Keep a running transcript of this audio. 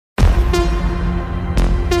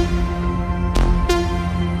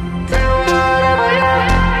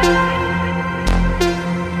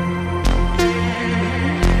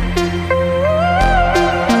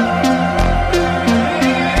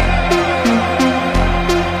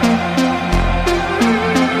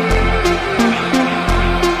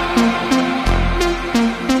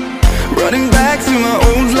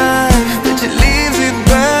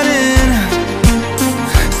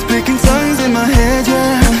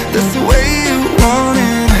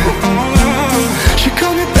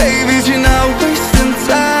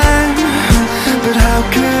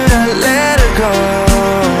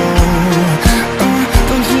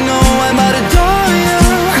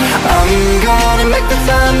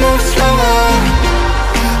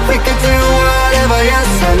your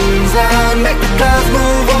sun's out, make the clouds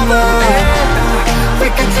move over. We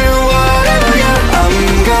can do whatever, yeah. I'm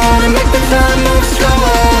gonna make the time move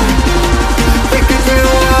slower. We can do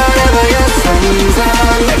whatever, your sun's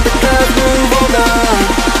out, make the clouds move over.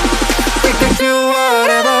 We can do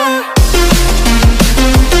whatever.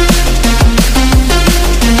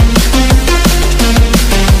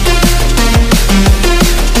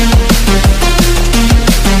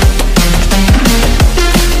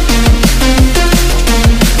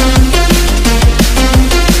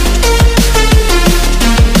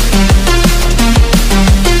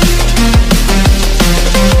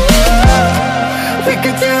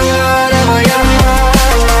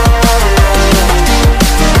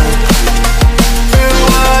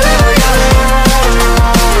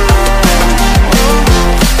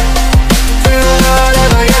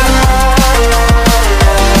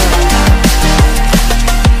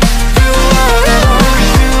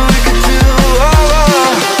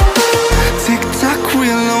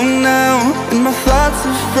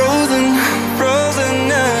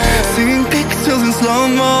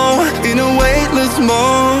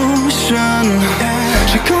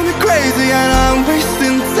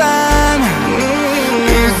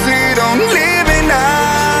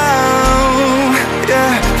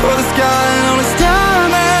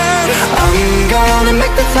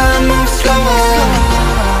 Time moves slower.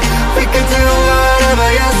 We can do whatever,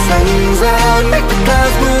 your sun's out, make the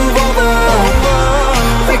clouds move over.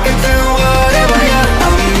 We can do whatever, yeah.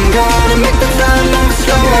 I'm gonna make the time move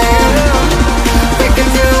slower. We can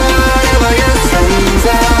do whatever, your sun's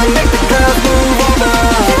out, make the clouds move over.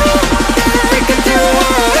 We can do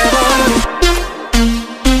whatever.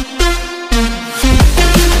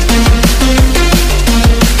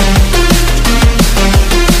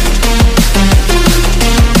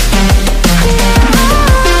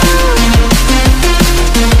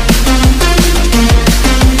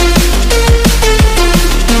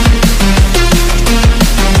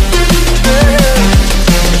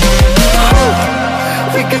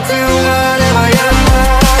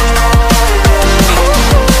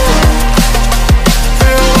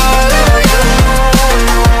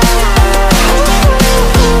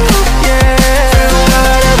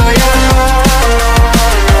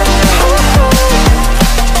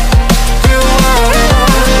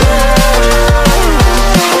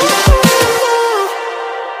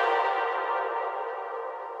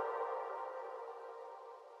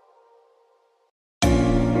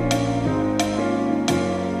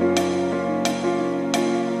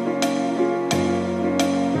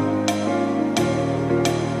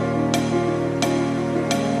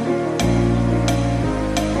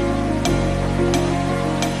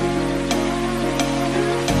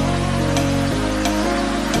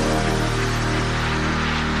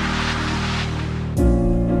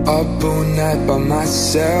 Up all night by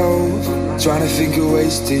myself, trying to think of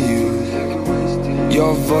ways to you.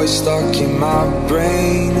 Your voice stuck in my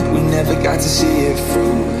brain, we never got to see it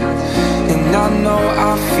through. And I know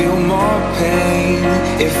I feel more pain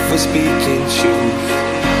if we're speaking truth.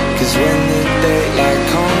 Cause when the daylight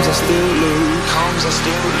comes I still lose.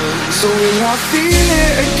 So will I feel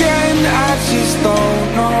it again? I just don't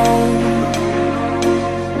know.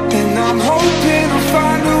 And I'm hoping I'll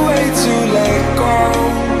find a way to let go.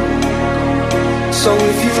 So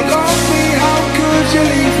if you love me, how could you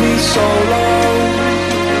leave me so low?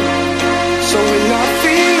 So will I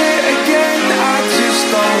feel it again? I just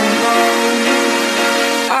don't know.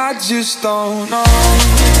 I just don't know.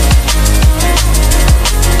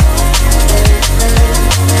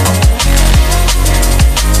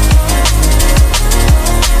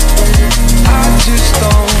 I just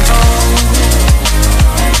don't know.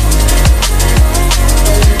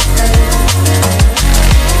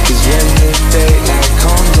 Cause when the daylight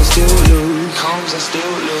comes I still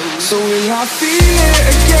lose. So will I feel it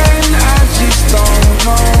again? I just don't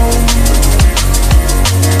know.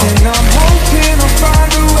 And I'm hoping I'll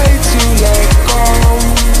find a way to let go.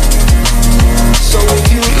 So if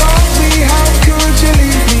you love me, how could you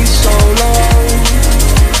leave me so low?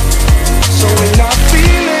 So will I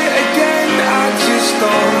feel it again? I just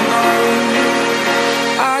don't know.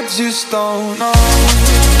 I just don't know.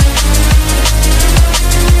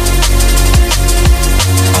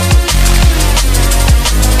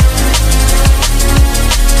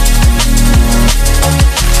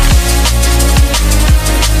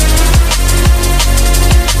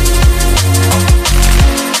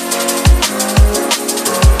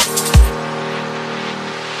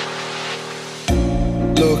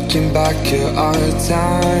 Looking back at our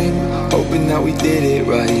time, hoping that we did it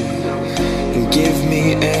right. And give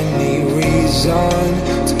me any reason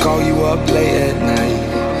to call you up late at night.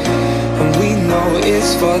 and we know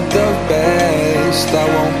it's for the best. I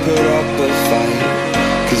won't put up a fight,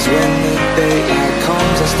 'cause when the daylight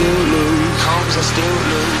comes I still lose.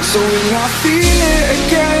 So will I feel it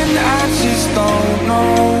again? I just don't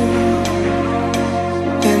know.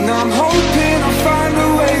 And I'm hoping I'll find a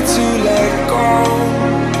way to let go.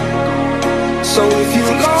 So if you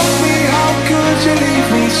love me, how could you leave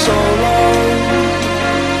me so low?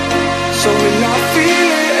 So will I feel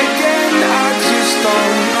it again? I just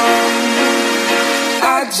don't know.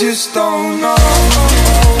 I just don't know.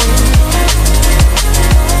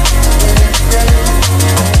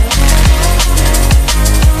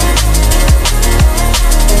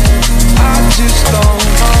 I just don't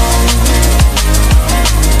know.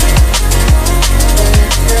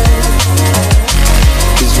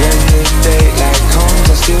 'Cause when the daylight comes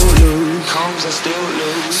I still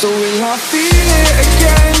lose. So will I feel it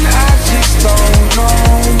again? I just don't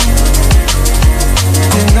know.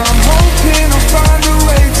 And I'm hoping I'll find a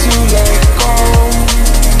way to let go.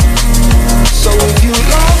 So if you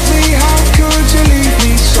love me, how could you leave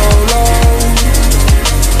me so low?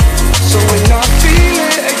 So will I feel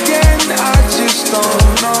it again? I just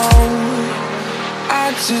don't know. I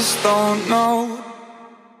just don't know.